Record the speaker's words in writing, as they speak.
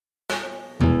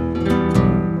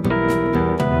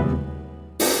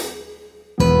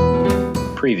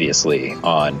Previously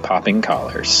on Popping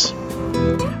Collars.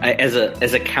 As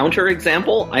a counter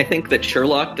example, I think that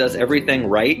Sherlock does everything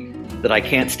right that I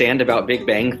can't stand about Big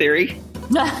Bang Theory.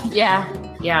 Yeah.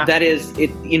 That is,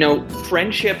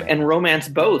 friendship and romance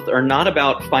both are not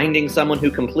about finding someone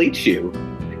who completes you.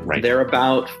 Right. They're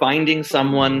about finding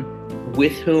someone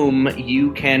with whom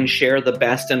you can share the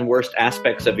best and worst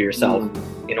aspects of yourself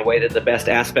in a way that the best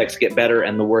aspects get better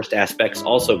and the worst aspects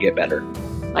also get better.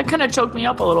 That kind of choked me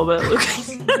up a little bit, Luke.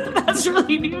 That's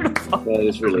really beautiful. That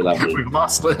is really lovely. We've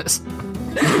lost Liz.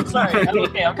 Sorry.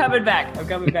 Okay, I'm coming back.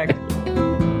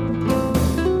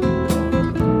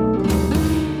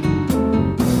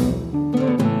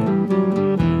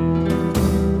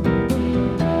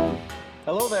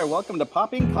 Hello there. Welcome to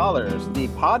Popping Collars, the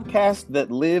podcast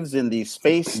that lives in the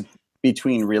space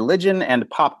between religion and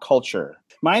pop culture.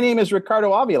 My name is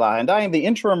Ricardo Avila, and I am the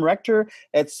interim rector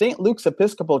at St. Luke's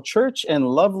Episcopal Church in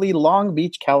lovely Long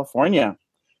Beach, California.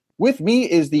 With me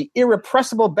is the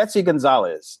irrepressible Betsy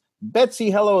Gonzalez. Betsy,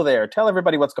 hello there. Tell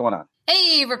everybody what's going on.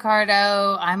 Hey,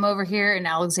 Ricardo. I'm over here in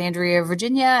Alexandria,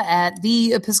 Virginia at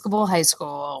the Episcopal High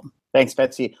School. Thanks,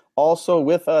 Betsy. Also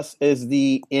with us is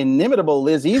the inimitable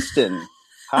Liz Easton.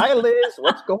 Hi, Liz.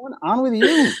 What's going on with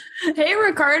you? Hey,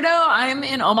 Ricardo. I'm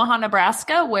in Omaha,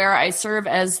 Nebraska, where I serve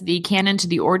as the canon to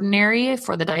the ordinary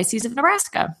for the Diocese of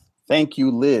Nebraska. Thank you,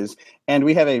 Liz. And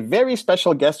we have a very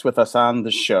special guest with us on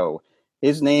the show.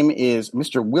 His name is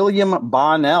Mr. William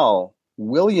Bonnell.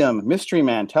 William, mystery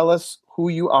man, tell us who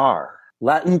you are.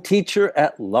 Latin teacher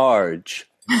at large.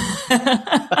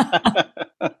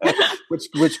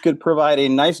 which could provide a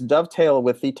nice dovetail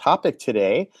with the topic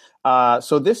today.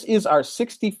 So this is our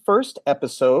 61st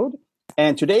episode,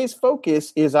 and today's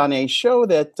focus is on a show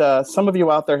that some of you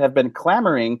out there have been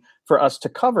clamoring for us to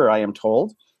cover, I am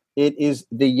told. It is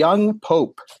The Young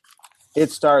Pope. It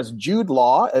stars Jude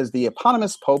Law as the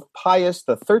eponymous Pope Pius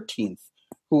XIII,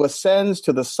 who ascends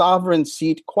to the sovereign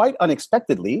seat quite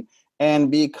unexpectedly and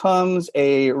becomes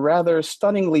a rather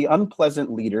stunningly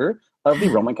unpleasant leader of the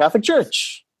Roman Catholic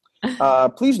Church.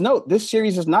 Please note, this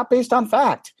series is not based on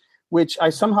fact, which I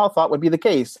somehow thought would be the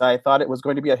case. I thought it was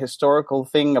going to be a historical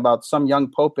thing about some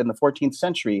young pope in the 14th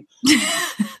century.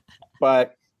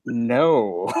 But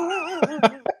no.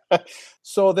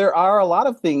 So there are a lot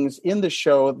of things in the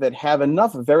show that have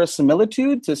enough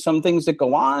verisimilitude to some things that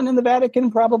go on in the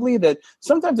Vatican, probably, that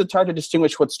sometimes it's hard to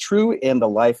distinguish what's true in the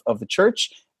life of the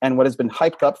church and what has been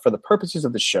hyped up for the purposes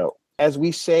of the show. As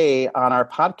we say on our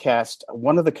podcast,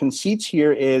 one of the conceits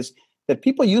here is that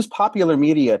people use popular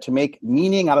media to make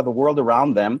meaning out of the world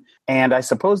around them. And I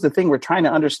suppose the thing we're trying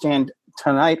to understand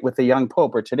tonight with the young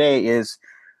pope, or today, is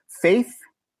faith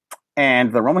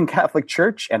and the Roman Catholic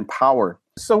Church and power.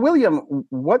 So, William,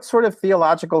 what sort of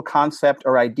theological concept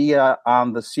or idea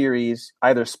on the series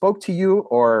either spoke to you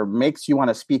or makes you want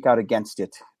to speak out against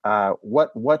it?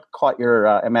 What caught your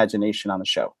imagination on the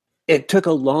show? It took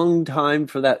a long time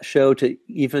for that show to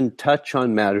even touch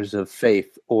on matters of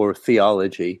faith or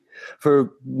theology.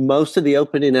 For most of the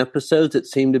opening episodes, it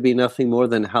seemed to be nothing more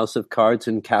than House of Cards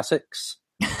and cassocks,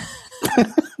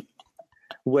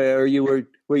 where you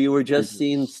were just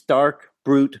seeing stark,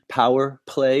 brute power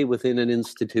play within an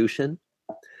institution.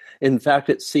 In fact,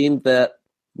 it seemed that,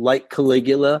 like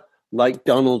Caligula, like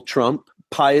Donald Trump,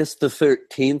 Pius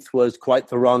XIII was quite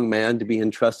the wrong man to be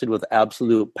entrusted with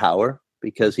absolute power,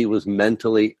 because he was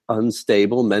mentally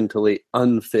unstable, mentally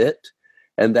unfit.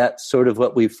 And that's sort of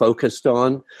what we focused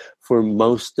on for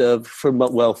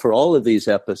all of these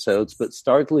episodes, but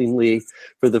startlingly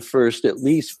for the first at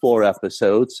least 4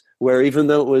 episodes, where even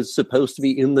though it was supposed to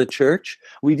be in the church,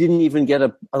 we didn't even get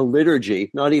a liturgy,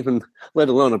 not even, let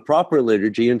alone a proper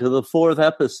liturgy, until the 4th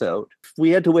episode. We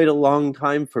had to wait a long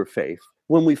time for faith.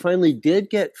 When we finally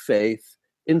did get faith,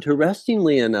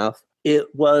 interestingly enough, it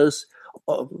was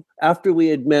after we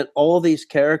had met all these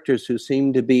characters who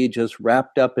seemed to be just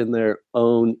wrapped up in their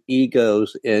own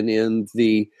egos and in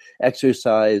the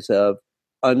exercise of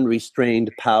unrestrained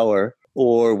power,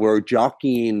 or were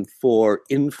jockeying for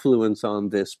influence on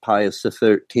this Pius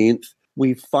XIII,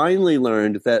 we finally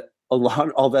learned that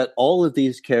all of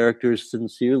these characters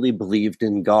sincerely believed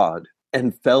in God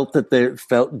and felt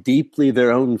deeply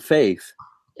their own faith,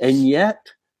 and yet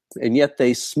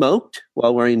they smoked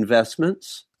while wearing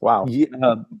vestments. Wow. Yeah,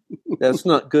 that's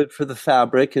not good for the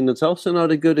fabric, and it's also not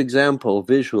a good example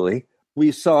visually.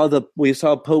 We saw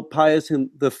Pope Pius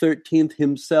XIII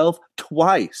himself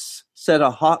twice set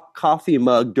a hot coffee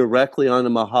mug directly on a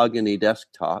mahogany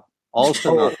desktop.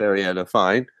 Also not very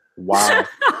edifying. Wow.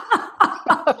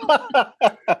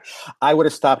 I would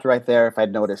have stopped right there if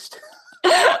I'd noticed.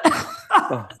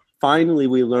 Finally,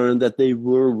 we learned that they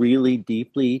were really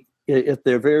deeply at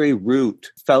their very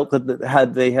root, felt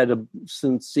that they had a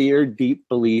sincere, deep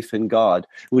belief in God,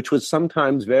 which was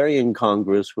sometimes very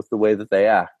incongruous with the way that they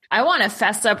act. I want to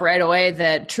fess up right away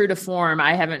that true to form,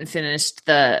 I haven't finished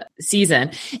the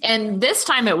season. And this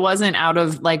time it wasn't out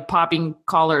of like popping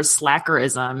collars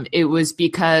slackerism. It was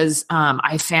because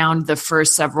I found the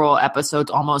first several episodes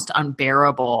almost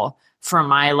unbearable for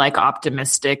my like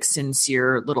optimistic,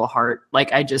 sincere little heart. Like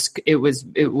it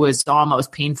was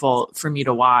almost painful for me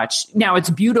to watch. Now it's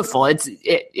beautiful. It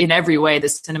in every way, the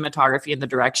cinematography and the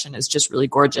direction is just really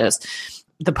gorgeous.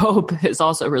 The Pope is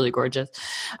also really gorgeous.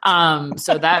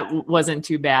 So that wasn't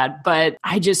too bad, but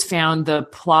I just found the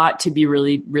plot to be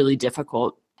really, really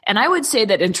difficult. And I would say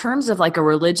that in terms of like a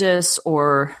religious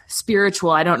or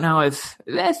spiritual, I don't know if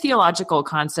a theological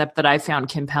concept that I found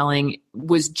compelling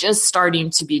was just starting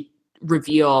to be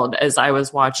revealed as I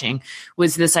was watching,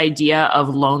 was this idea of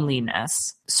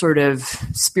loneliness, sort of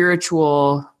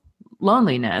spiritual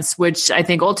loneliness, which I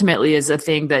think ultimately is a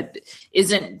thing that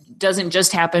doesn't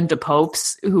just happen to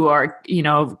popes who are,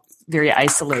 very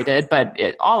isolated, but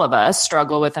all of us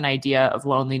struggle with an idea of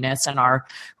loneliness and our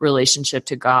relationship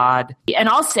to God. And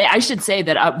I should say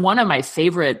that one of my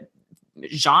favorite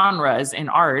genres in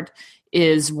art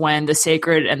is when the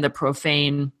sacred and the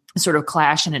profane sort of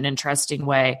clash in an interesting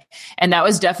way. And that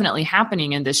was definitely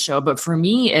happening in this show. But for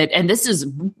me, and this is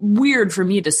weird for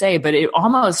me to say, but it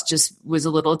almost just was a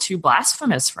little too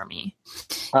blasphemous for me.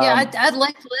 Yeah, I'd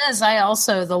like Liz.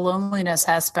 The loneliness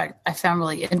aspect I found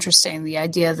really interesting. The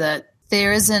idea that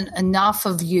there isn't enough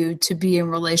of you to be in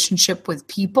relationship with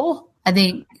people. I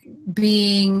think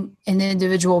being an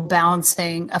individual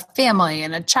balancing a family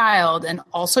and a child and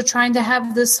also trying to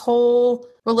have this whole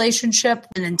relationship,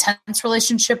 an intense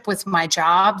relationship with my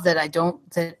job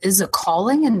that is a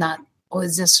calling and not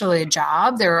always necessarily a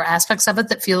job. There are aspects of it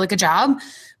that feel like a job.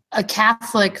 A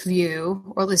Catholic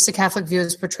view, or at least a Catholic view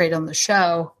is portrayed on the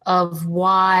show, of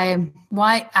why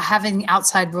having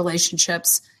outside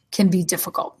relationships can be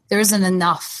difficult. There isn't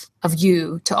enough of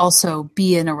you to also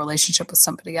be in a relationship with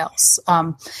somebody else.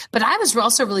 But I was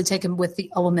also really taken with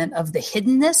the element of the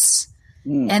hiddenness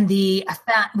and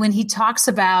when he talks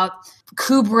about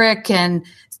Kubrick and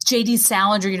J.D.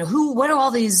 Salinger, what do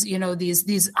all these,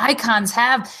 these icons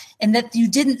have, and that you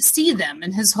didn't see them,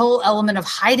 and his whole element of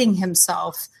hiding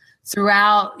himself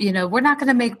throughout, we're not going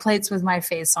to make plates with my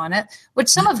face on it, which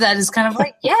some of that is kind of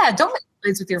like, yeah, don't make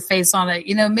plates with your face on it,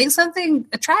 make something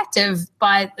attractive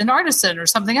by an artisan or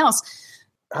something else.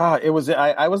 I was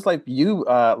like you,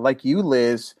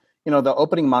 Liz, the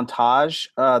opening montage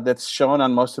that's shown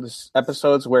on most of the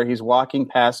episodes where he's walking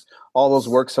past all those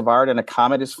works of art and a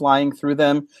comet is flying through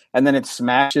them, and then it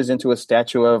smashes into a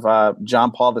statue of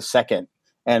John Paul II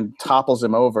and topples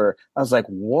him over. I was like,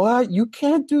 what? You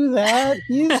can't do that.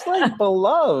 He's like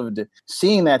beloved.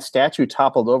 Seeing that statue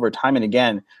toppled over time and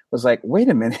again was like, wait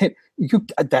a minute,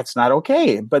 that's not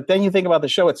okay. But then you think about the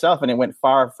show itself and it went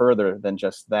far further than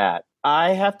just that.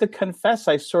 I have to confess,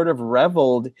 I sort of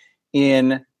reveled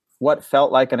in what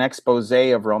felt like an expose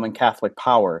of Roman Catholic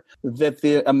power. That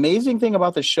the amazing thing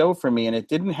about the show for me, and it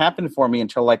didn't happen for me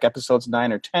until like episodes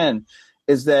 9 or 10,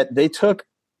 is that they took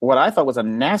what I thought was a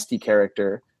nasty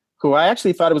character, who I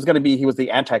actually thought he was the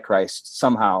Antichrist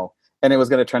somehow, and it was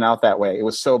going to turn out that way. It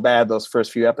was so bad those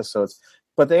first few episodes.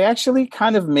 But they actually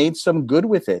kind of made some good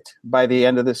with it by the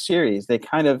end of the series. They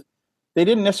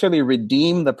didn't necessarily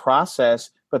redeem the process,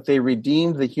 but they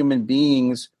redeemed the human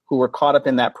beings who were caught up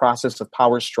in that process of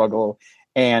power struggle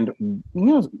and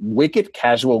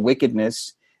casual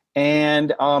wickedness,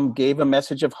 and gave a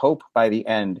message of hope by the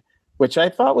end, which I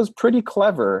thought was pretty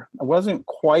clever. I wasn't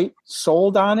quite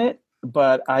sold on it,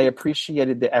 but I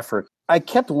appreciated the effort. I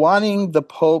kept wanting the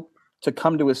Pope to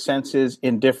come to his senses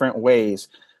in different ways.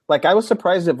 Like, I was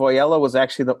surprised that Voyella was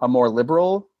actually a more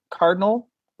liberal cardinal,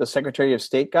 the Secretary of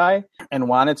State guy, and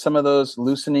wanted some of that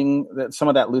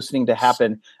loosening to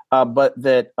happen. But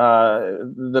that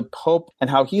the Pope, and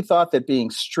how he thought that being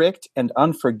strict and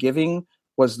unforgiving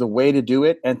was the way to do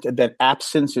it, and that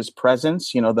absence is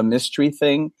presence, the mystery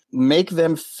thing, make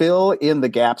them fill in the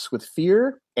gaps with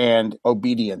fear and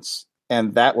obedience,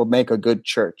 and that will make a good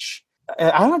church.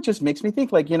 I don't know, it just makes me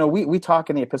think, like, we talk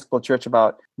in the Episcopal Church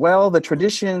about, well, the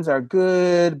traditions are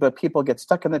good, but people get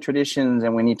stuck in the traditions,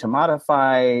 and we need to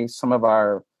modify some of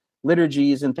our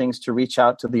liturgies and things to reach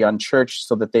out to the unchurched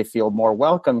so that they feel more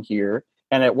welcome here.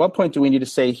 And at what point do we need to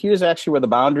say, here's actually where the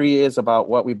boundary is about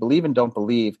what we believe and don't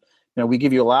believe? We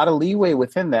give you a lot of leeway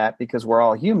within that because we're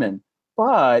all human,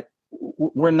 but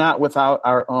we're not without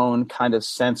our own kind of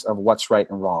sense of what's right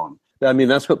and wrong. I mean,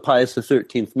 that's what Pius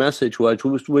XIII's message was,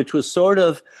 which was sort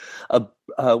of a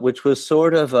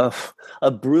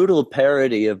brutal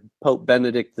parody of Pope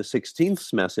Benedict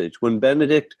XVI's message. When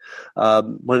Benedict,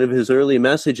 one of his early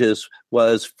messages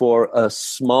was for a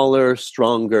smaller,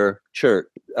 stronger church,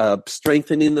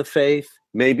 strengthening the faith.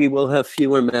 Maybe we'll have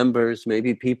fewer members.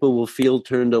 Maybe people will feel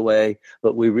turned away,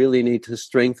 but we really need to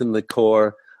strengthen the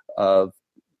core of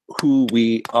who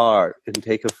we are and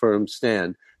take a firm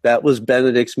stand. That was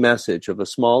Benedict's message of a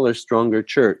smaller, stronger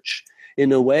church.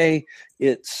 In a way,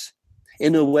 it's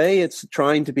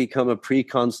trying to become a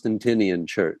pre-Constantinian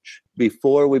church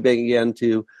before we began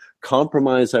to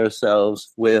compromise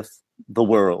ourselves with the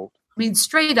world. I mean,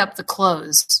 straight up the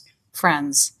clothes,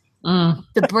 friends.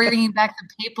 The bringing back the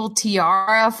papal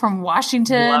tiara from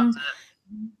Washington.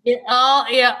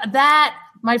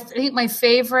 I think my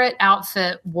favorite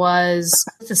outfit was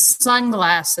the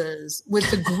sunglasses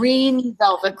with the green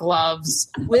velvet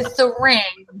gloves, with the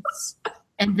rings,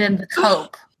 and then the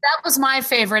cope. That was my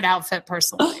favorite outfit,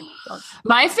 personally.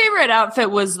 My favorite outfit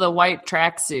was the white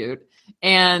tracksuit.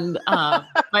 And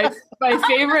my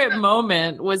favorite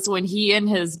moment was when he and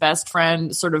his best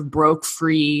friend sort of broke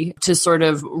free to sort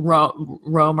of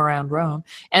roam around Rome.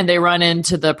 And they run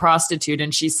into the prostitute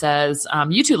and she says,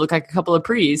 you two look like a couple of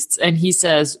priests. And he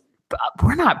says,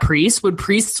 we're not priests. Would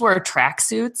priests wear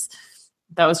tracksuits?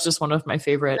 That was just one of my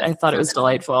favorite. I thought it was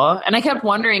delightful. And I kept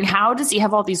wondering, how does he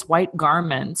have all these white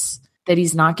garments that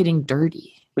he's not getting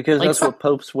dirty? Because that's what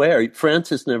popes wear.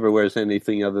 Francis never wears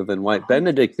anything other than white.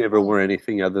 Benedict never wore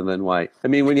anything other than white. I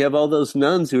mean, when you have all those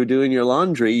nuns who are doing your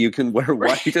laundry, you can wear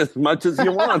white as much as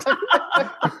you want.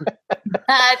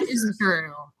 That is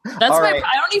true. That's I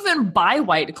don't even buy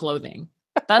white clothing.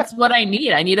 That's what I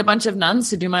need. I need a bunch of nuns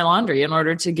to do my laundry in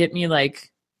order to get me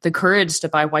like the courage to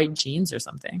buy white jeans or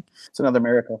something. It's another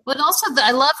miracle. But also,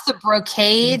 I love the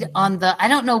brocade on the. I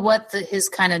don't know what his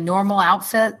kind of normal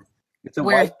outfit. It's a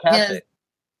white cassock.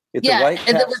 It's a white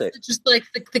and cassock. it was just like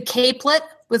the capelet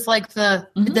with like the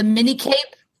mini cape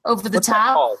over the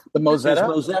top. The Mozetta?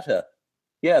 Mozetta.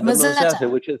 Yeah, the Mozetta,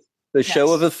 which is the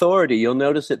show of authority. You'll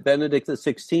notice that Benedict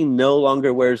XVI no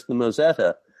longer wears the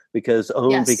Mozetta because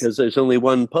there's only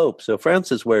one pope. So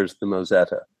Francis wears the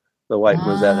Mozetta, the white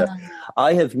Mozetta.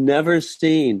 I have never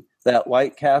seen that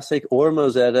white cassock or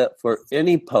Mozetta for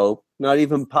any pope, not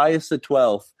even Pius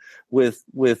XII, with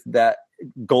that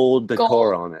gold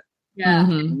decor on it. Yeah.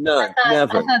 None.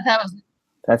 Never. I thought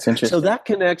That's interesting. So that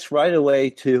connects right away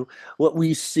to what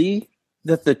we see,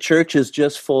 that the church is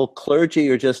just full. Clergy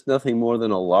are just nothing more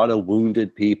than a lot of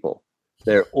wounded people.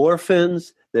 They're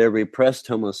orphans, they're repressed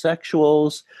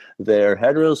homosexuals, they're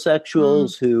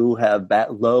heterosexuals who have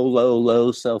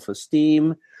low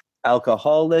self-esteem,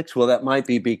 alcoholics. Well, that might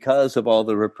be because of all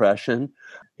the repression.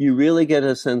 You really get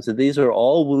a sense that these are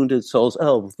all wounded souls.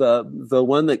 Oh, the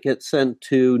one that gets sent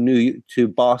to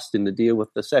Boston to deal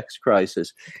with the sex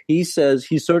crisis. He says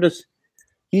he sort of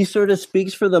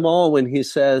speaks for them all when he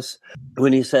says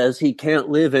he can't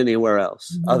live anywhere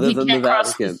else other than the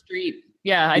Vatican. The street.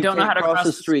 Yeah, I don't know how to cross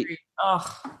the street.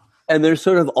 Oh. And they're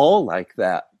sort of all like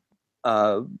that.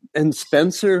 And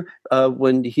Spencer,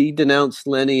 when he denounced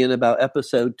Lenny in about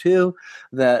episode 2,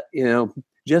 that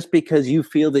just because you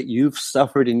feel that you've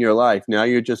suffered in your life, now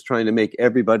you're just trying to make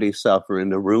everybody suffer and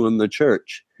to ruin the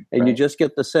church. And you just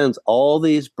get the sense all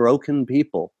these broken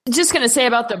people. Just going to say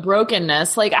about the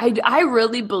brokenness, like I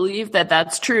really believe that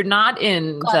that's true,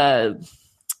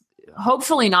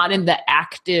 hopefully not in the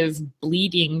active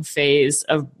bleeding phase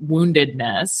of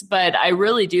woundedness, but I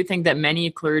really do think that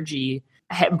many clergy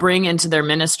bring into their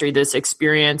ministry this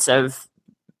experience of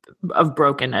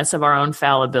brokenness, of our own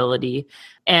fallibility.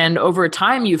 And over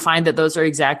time, you find that those are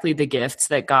exactly the gifts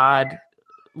that God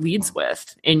leads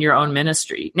with in your own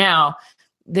ministry. Now,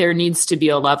 there needs to be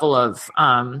a level of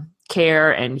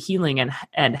care and healing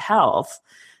and health.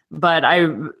 But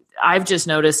I've just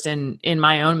noticed in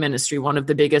my own ministry, one of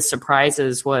the biggest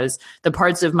surprises was the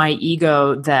parts of my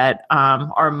ego that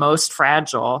are most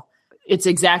fragile. It's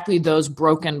exactly those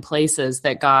broken places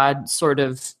that God sort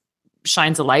of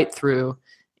shines a light through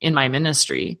in my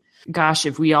ministry. Gosh,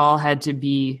 if we all had to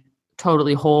be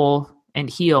totally whole and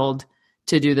healed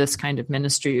to do this kind of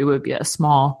ministry, it would be a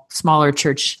smaller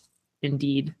church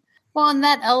indeed. Well, and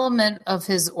that element of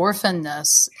his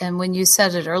orphanness, and when you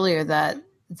said it earlier that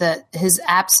his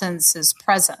absence is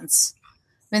presence.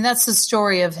 I mean, that's the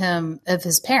story of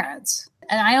his parents.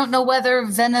 And I don't know whether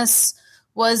Venice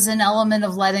was an element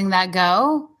of letting that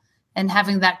go and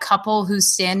having that couple who's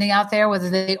standing out there, whether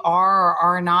they are or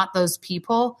are not those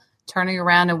people, turning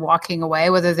around and walking away,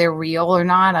 whether they're real or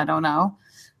not, I don't know.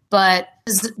 But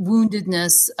his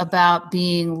woundedness about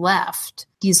being left.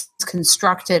 He's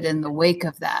constructed in the wake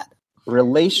of that.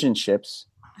 Relationships,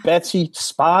 Betsy,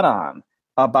 spot on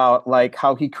about like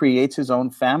how he creates his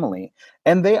own family.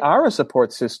 And they are a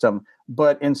support system,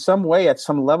 but in some way, at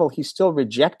some level, he's still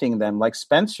rejecting them. Like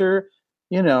Spencer,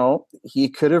 you know, he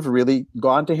could have really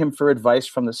gone to him for advice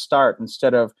from the start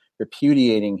instead of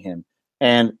repudiating him.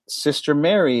 And Sister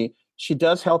Mary, she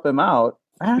does help him out.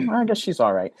 I guess she's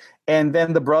all right. And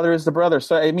then the brother is the brother.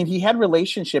 So, I mean, he had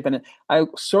relationship. And I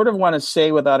sort of want to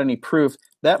say without any proof,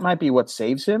 that might be what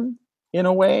saves him in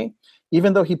a way.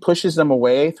 Even though he pushes them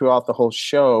away throughout the whole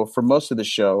show, for most of the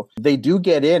show, they do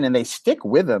get in and they stick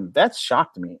with him. That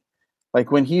shocked me.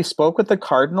 Like when he spoke with the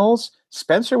Cardinals,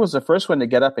 Spencer was the first one to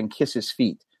get up and kiss his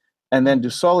feet. And then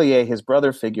Dussolier, his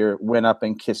brother figure, went up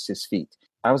and kissed his feet.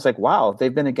 I was like, wow,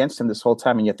 they've been against him this whole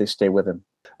time, and yet they stay with him.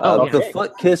 The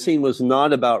foot kissing was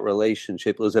not about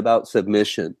relationship. It was about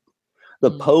submission.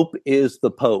 The Pope is the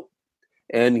Pope.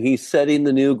 And he's setting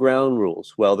the new ground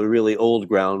rules, well, the really old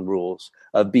ground rules,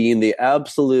 of being the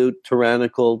absolute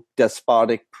tyrannical,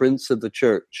 despotic prince of the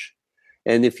church.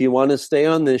 And if you want to stay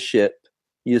on this ship,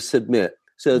 you submit.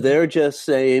 So they're just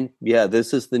saying, yeah,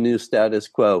 this is the new status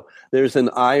quo. There's an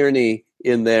irony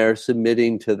in their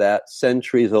submitting to that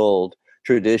centuries-old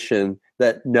tradition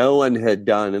that no one had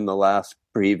done in the last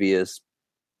previous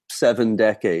 7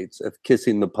 decades of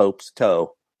kissing the Pope's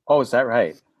toe. Oh, is that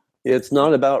right? It's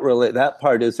not about that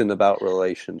part isn't about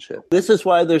relationship. This is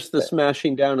why there's the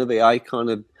smashing down of the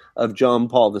icon of John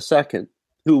Paul II,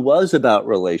 who was about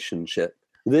relationship.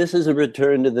 This is a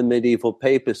return to the medieval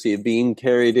papacy, being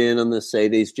carried in on the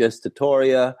sedes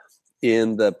gestatoria,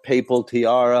 in the papal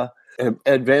tiara,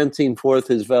 advancing forth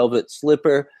his velvet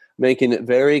slipper, making it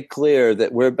very clear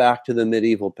that we're back to the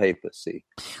medieval papacy.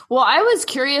 Well, I was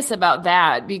curious about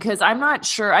that because I'm not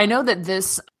sure. I know that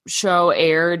this show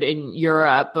aired in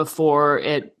Europe before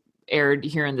it aired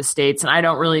here in the States, and I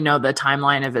don't really know the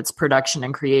timeline of its production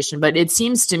and creation, but it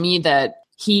seems to me that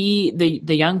the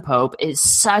young Pope is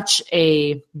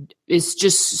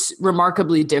just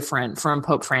remarkably different from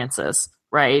Pope Francis,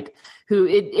 right? Who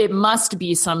it must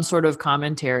be some sort of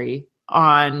commentary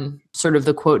on sort of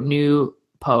the quote new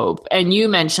Pope. And you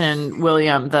mentioned,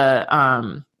 William,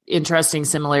 the interesting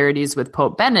similarities with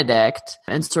Pope Benedict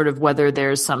and sort of whether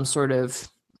there's some sort of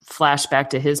flashback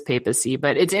to his papacy.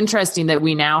 But it's interesting that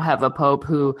we now have a Pope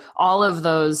who all of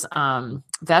those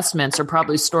vestments are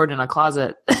probably stored in a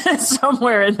closet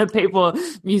somewhere in the papal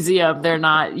museum.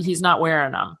 He's not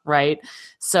wearing them, right?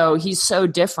 So he's so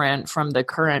different from the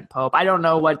current Pope. I don't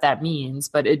know what that means,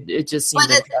 but it just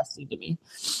seems interesting to me.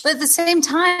 But at the same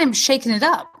time, shaking it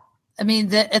up. I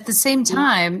mean, at the same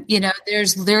time, you know,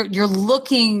 you're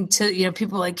looking to, you know,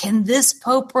 people like, can this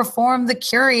Pope reform the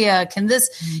Curia? Can this,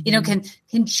 you know, can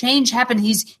change happen?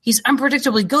 He's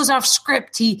unpredictable. He goes off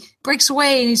script. He breaks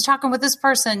away and he's talking with this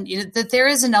person. You know, that there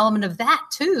is an element of that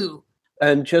too.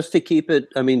 And just to keep it,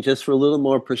 I mean, just for a little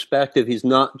more perspective, he's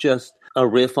not just a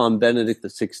riff on Benedict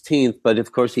XVI, but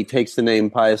of course he takes the name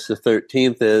Pius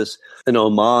XIII as an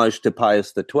homage to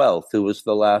Pius XII, who was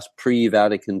the last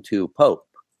pre-Vatican II Pope.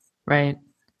 Right.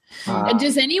 And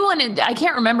does anyone, I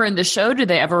can't remember in the show, do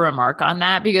they ever remark on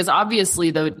that? Because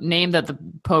obviously the name that the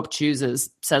Pope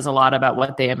chooses says a lot about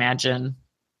what they imagine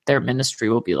their ministry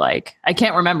will be like. I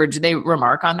can't remember. Do they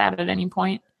remark on that at any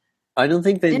point? I don't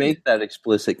think they make that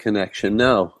explicit connection,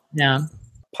 no. Yeah.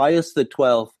 Pius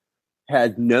XII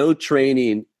had no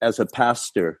training as a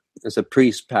pastor, as a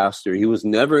priest pastor. He was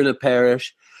never in a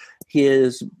parish.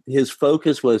 His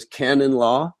focus was canon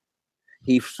law.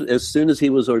 As soon as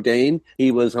he was ordained, he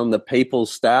was on the papal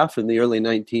staff in the early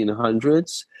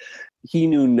 1900s. He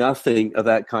knew nothing of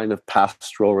that kind of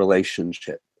pastoral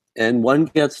relationship. And one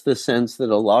gets the sense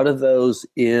that a lot of those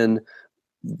in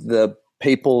the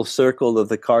papal circle of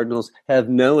the cardinals have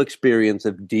no experience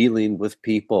of dealing with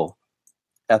people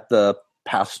at the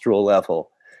pastoral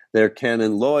level. They're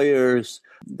canon lawyers.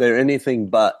 They're anything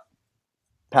but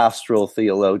pastoral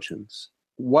theologians.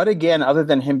 What, again, other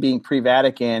than him being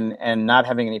pre-Vatican and not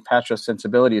having any pastoral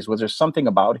sensibilities, was there something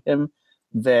about him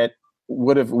that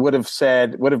would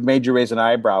have made you raise an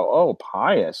eyebrow? Oh,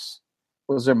 pious.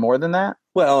 Was there more than that?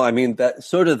 Well, I mean,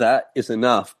 that is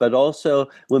enough. But also,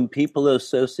 when people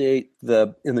associate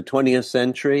in the 20th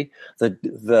century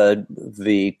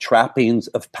the trappings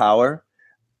of power,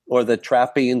 or the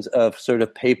trappings of sort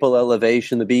of papal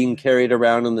elevation, the being carried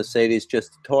around on the sedes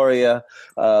gestatoria,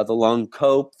 the long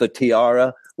cope, the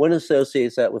tiara. One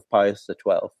associates that with Pius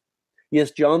XII.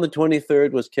 Yes, John the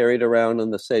 23rd was carried around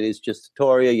on the sedes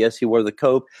gestatoria. Yes, he wore the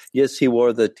cope. Yes, he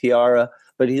wore the tiara.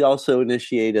 But he also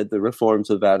initiated the reforms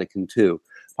of Vatican II.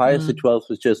 Pius XII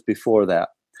was just before that.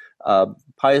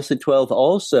 Pius XII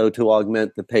also, to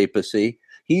augment the papacy,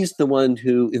 he's the one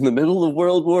who, in the middle of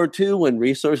World War II, when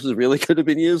resources really could have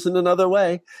been used in another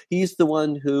way, he's the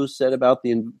one who set about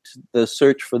the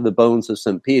search for the bones of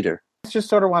St. Peter. I just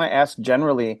sort of want to ask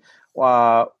generally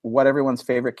what everyone's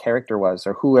favorite character was,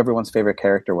 or who everyone's favorite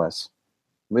character was.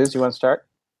 Liz, you want to start?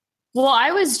 Well,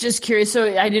 I was just curious.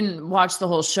 So I didn't watch the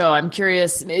whole show. I'm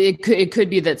curious. It could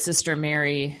be that Sister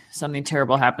Mary, something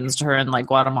terrible happens to her in like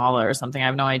Guatemala or something. I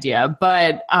have no idea.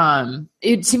 But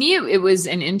to me, it was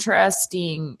an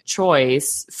interesting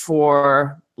choice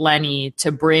for Lenny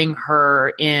to bring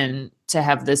her in to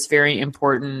have this very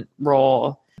important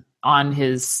role on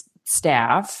his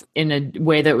staff in a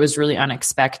way that was really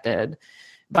unexpected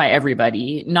by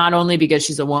everybody, not only because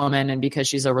she's a woman and because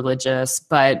she's a religious,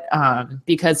 but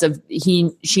because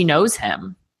she knows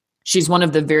him. She's one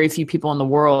of the very few people in the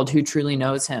world who truly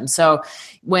knows him. So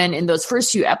when in those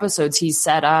first few episodes, he's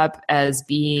set up as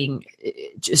being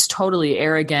just totally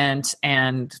arrogant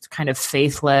and kind of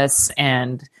faithless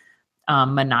and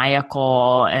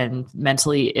maniacal and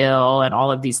mentally ill and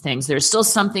all of these things, there's still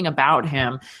something about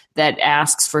him that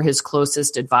asks for his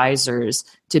closest advisors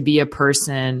to be a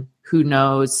person who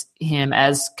knows him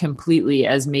as completely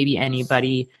as maybe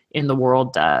anybody in the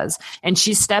world does. And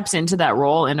she steps into that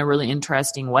role in a really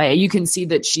interesting way. You can see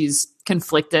that she's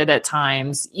conflicted at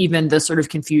times, even the sort of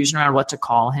confusion around what to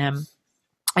call him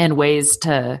and ways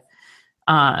to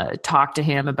talk to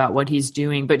him about what he's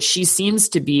doing. But she seems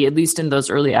to be, at least in those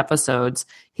early episodes,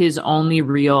 his only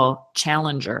real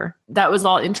challenger. That was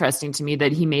all interesting to me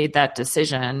that he made that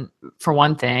decision, for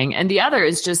one thing. And the other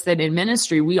is just that in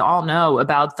ministry, we all know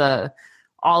about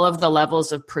all of the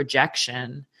levels of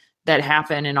projection that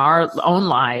happen in our own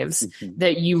lives,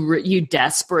 that you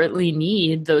desperately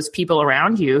need those people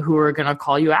around you who are going to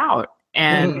call you out.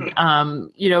 And,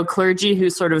 clergy who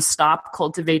sort of stop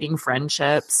cultivating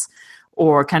friendships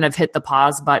or kind of hit the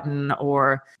pause button,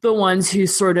 or the ones who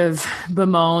sort of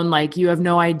bemoan, like, you have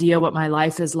no idea what my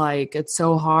life is like. It's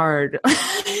so hard,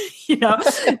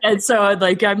 and so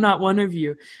like, I'm not one of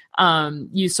you.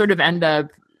 You sort of end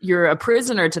up, you're a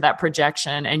prisoner to that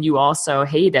projection, and you also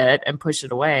hate it and push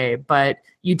it away, but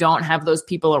you don't have those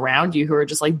people around you who are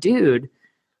just like, dude,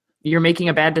 you're making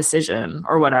a bad decision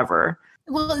or whatever.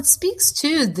 Well, it speaks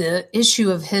to the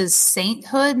issue of his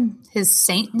sainthood, his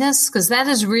saintness, because that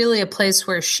is really a place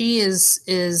where she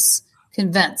is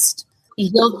convinced. He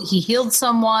healed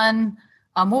someone.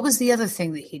 What was the other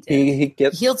thing that he did? He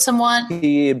healed someone.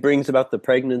 He brings about the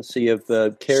pregnancy of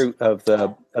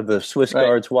the Swiss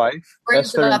guard's wife.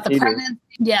 Brings about the pregnancy.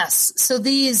 Yes. So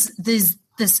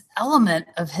this element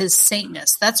of his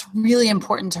saintness, that's really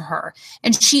important to her,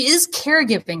 and she is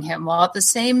caregiving him while at the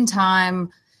same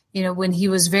time, when he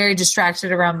was very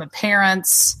distracted around the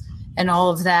parents and all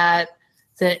of that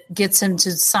gets him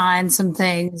to sign some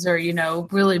things or,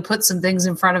 really put some things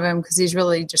in front of him because he's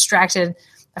really distracted.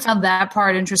 I found that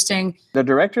part interesting. The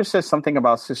director says something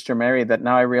about Sister Mary that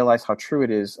now I realize how true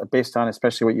it is, based on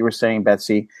especially what you were saying,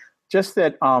 Betsy. Just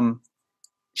that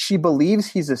she believes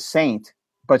he's a saint,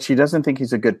 but she doesn't think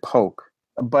he's a good pope.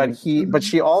 But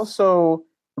she also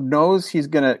knows he's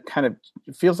gonna kind of,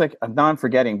 feels like, now I'm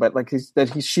forgetting, but like he's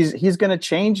gonna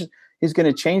change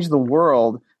the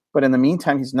world, but in the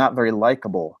meantime he's not very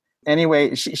likable.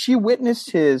 Anyway, she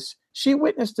witnessed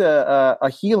a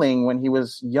healing when he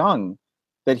was young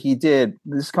that he did.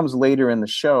 This comes later in the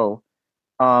show,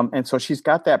 and so she's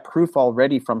got that proof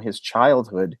already from his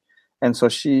childhood, and so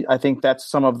I think that's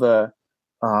some of the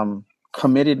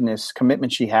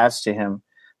commitment she has to him.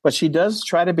 But she does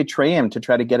try to betray him to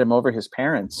try to get him over his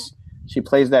parents. She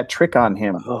plays that trick on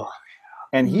him.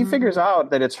 And he figures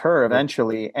out that it's her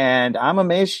eventually. And I'm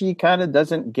amazed she kind of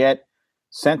doesn't get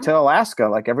sent to Alaska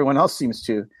like everyone else seems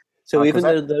to. So even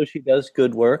though she does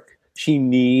good work, she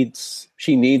needs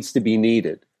to be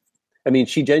needed. I mean,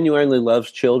 she genuinely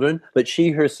loves children, but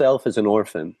she herself is an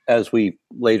orphan, as we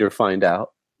later find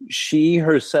out. She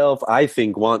herself, I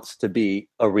think, wants to be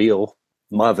a real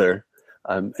mother.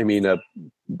 A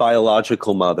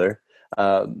biological mother.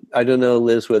 I don't know,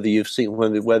 Liz, whether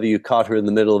you caught her in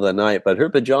the middle of the night, but her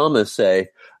pajamas say,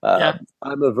 I'm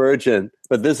a virgin,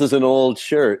 but this is an old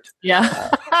shirt. Yeah.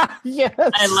 Yes.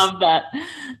 I love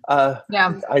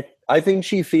that. I think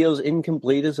she feels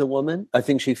incomplete as a woman. I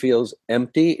think she feels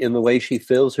empty in the way she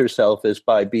fills herself is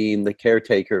by being the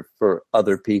caretaker for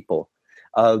other people.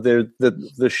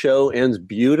 The show ends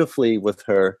beautifully with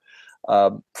her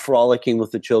frolicking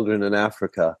with the children in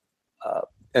Africa.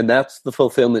 And that's the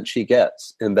fulfillment she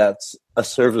gets, and that's a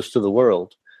service to the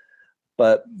world.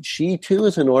 But she, too,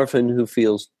 is an orphan who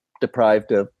feels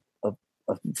deprived of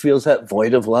feels that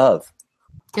void of love.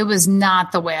 It was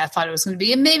not the way I thought it was going to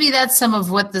be. And maybe that's some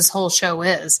of what this whole show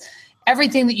is.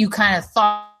 Everything that you kind of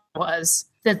thought was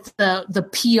that the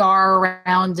PR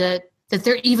around it, that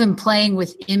they're even playing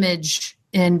with image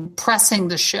and pressing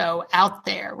the show out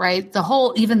there, right?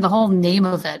 Even the whole name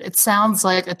of it, it sounds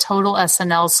like a total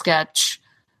SNL sketch.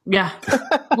 Yeah.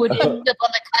 Would end up on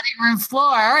the cutting room floor.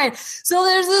 All right. So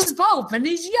there's this Pope and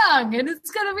he's young and it's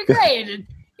going to be great. And,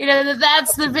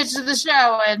 that's the pitch of the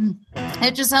show. And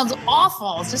it just sounds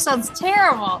awful. It just sounds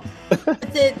terrible. But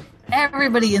that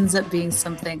everybody ends up being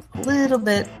something a little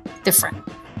bit different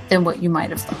than what you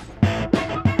might have thought.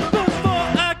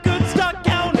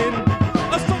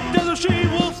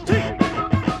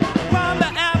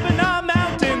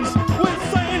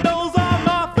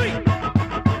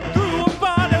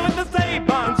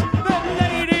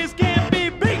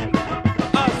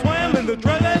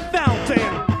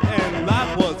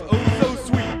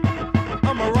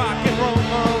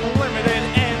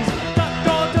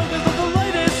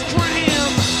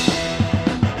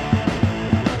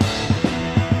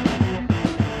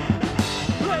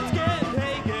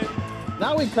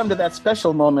 Come to that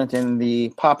special moment in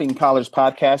the Popping Collars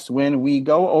podcast when we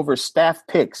go over staff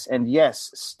picks. And yes,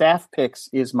 staff picks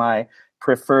is my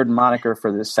preferred moniker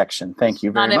for this section. Thank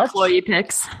you very much. Not employee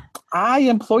picks.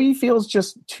 Employee feels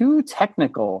just too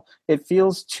technical. It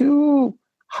feels too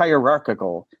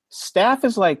hierarchical. Staff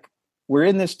is like, we're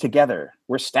in this together.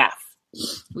 We're staff.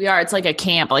 We are. It's like a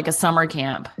camp, like a summer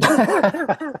camp.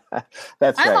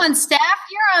 That's I'm right. on staff.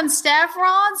 You're on staff. We're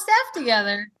all on staff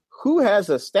together. Who has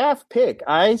a staff pick?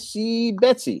 I see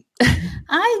Betsy.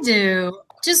 I do.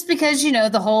 Just because,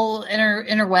 the whole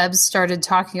interwebs started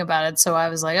talking about it. So I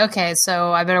was like, okay,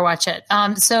 so I better watch it.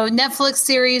 So Netflix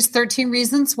series 13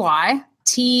 Reasons Why.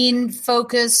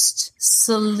 Teen-focused,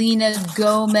 Selena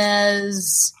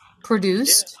Gomez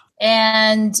produced.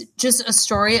 And just a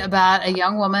story about a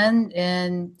young woman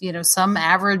in, some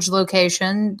average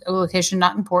location, a location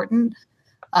not important,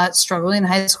 struggling in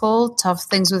high school, tough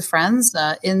things with friends,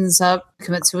 ends up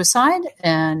commit suicide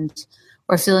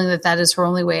or feeling that is her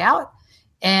only way out.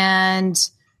 And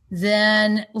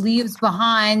then leaves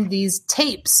behind these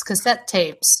tapes, cassette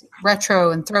tapes,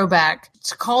 retro and throwback,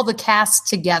 to call the cast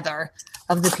together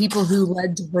of the people who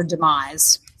led to her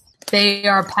demise. They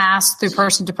are passed through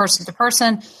person to person to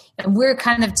person, and we're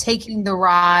kind of taking the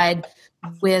ride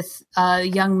with a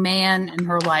young man in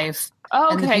her life.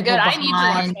 Okay, good. I need to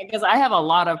watch it because I have a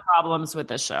lot of problems with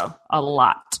this show. A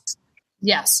lot.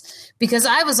 Yes, because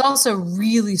I was also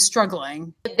really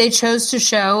struggling. They chose to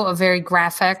show a very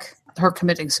graphic, her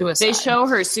committing suicide. They show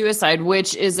her suicide,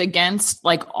 which is against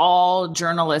all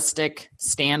journalistic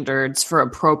standards for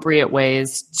appropriate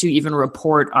ways to even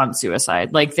report on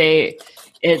suicide.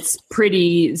 It's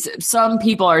pretty, some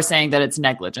people are saying that it's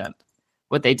negligent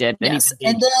what they did. Yes,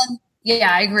 and then,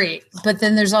 yeah, I agree. But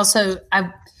then there's also,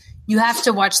 you have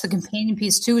to watch the companion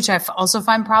piece too, which I also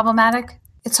find problematic.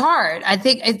 It's hard. I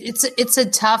think it's a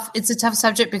tough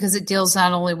subject because it deals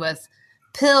not only with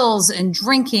pills and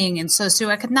drinking and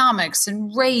socioeconomics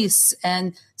and race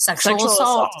and sexual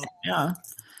assault. Yeah.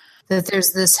 That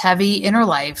there's this heavy inner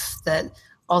life that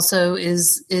also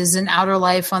is an outer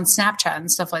life on Snapchat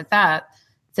and stuff like that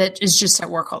is just at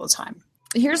work all the time.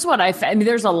 Here's what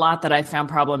there's a lot that I found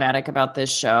problematic about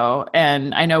this show.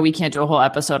 And I know we can't do a whole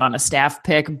episode on a staff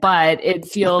pick, but it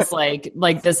feels like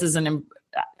this is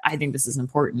I think this is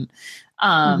important.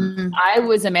 I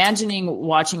was imagining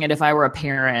watching it if I were a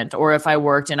parent or if I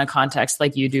worked in a context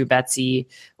like you do, Betsy,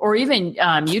 or even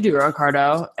you do,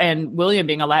 Ricardo, and William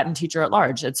being a Latin teacher at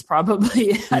large. It's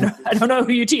probably, I don't know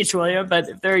who you teach, William, but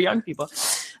if they're young people.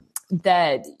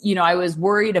 That, I was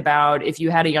worried about if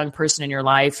you had a young person in your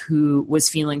life who was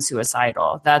feeling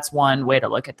suicidal. That's one way to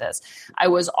look at this. I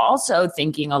was also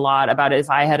thinking a lot about if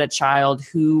I had a child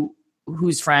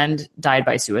whose friend died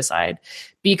by suicide,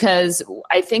 because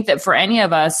I think that for any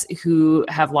of us who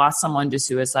have lost someone to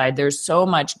suicide, there's so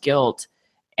much guilt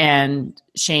and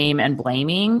shame and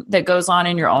blaming that goes on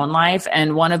in your own life.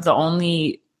 And one of the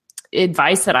only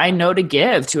advice that I know to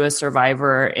give to a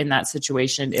survivor in that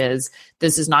situation is,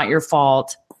 this is not your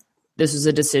fault. This is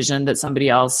a decision that somebody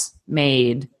else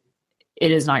made.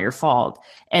 It is not your fault.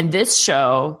 And this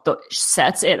show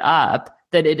sets it up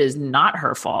that it is not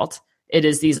her fault. It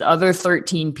is these other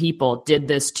 13 people did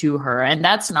this to her. And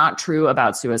that's not true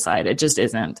about suicide. It just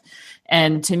isn't.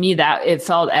 And to me, that it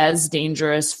felt as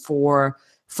dangerous for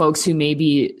folks who may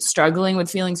be struggling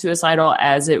with feeling suicidal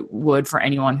as it would for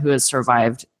anyone who has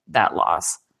survived that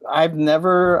loss. I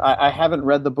haven't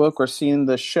read the book or seen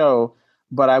the show,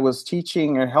 but I was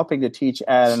teaching or helping to teach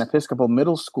at an Episcopal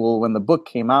middle school when the book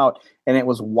came out, and it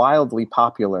was wildly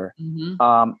popular.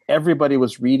 Mm-hmm. Everybody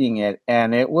was reading it,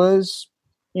 and it was,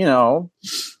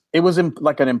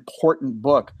 like an important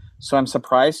book. So I'm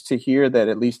surprised to hear that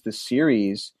at least the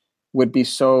series would be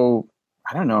so,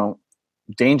 I don't know,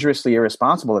 dangerously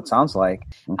irresponsible, it sounds like.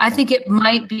 I think it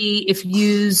might be, if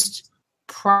used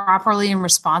properly and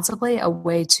responsibly, a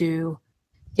way to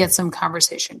get some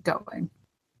conversation going,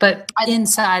 but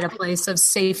inside a place of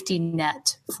safety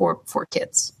net for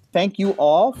kids. Thank you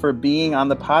all for being on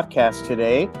the podcast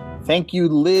today. Thank you,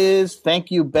 Liz.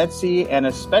 Thank you, Betsy. And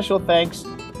a special thanks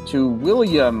to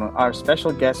William, our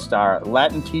special guest star,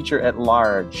 Latin teacher at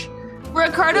large.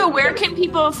 Ricardo, where can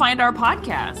people find our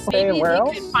podcast? Okay, where else?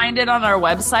 They can find it on our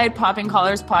website,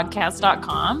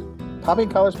 poppingcollarspodcast.com. Popping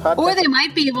Colors Podcast. Or they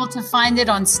might be able to find it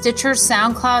on Stitcher,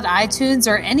 SoundCloud,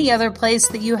 iTunes, or any other place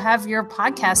that you have your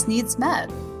podcast needs met.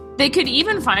 They could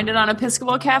even find it on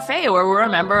Episcopal Cafe, where we're a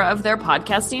member of their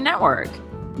podcasting network.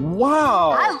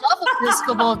 Wow. I love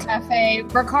Episcopal Cafe,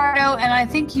 Ricardo, and I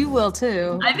think you will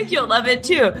too. I think you'll love it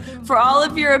too, for all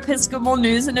of your Episcopal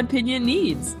news and opinion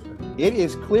needs. It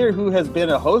is clear who has been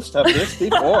a host of this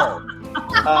before.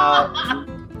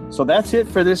 So that's it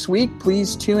for this week.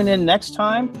 Please tune in next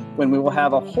time when we will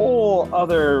have a whole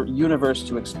other universe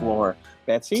to explore.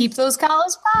 Betsy? Keep those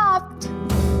collars popped.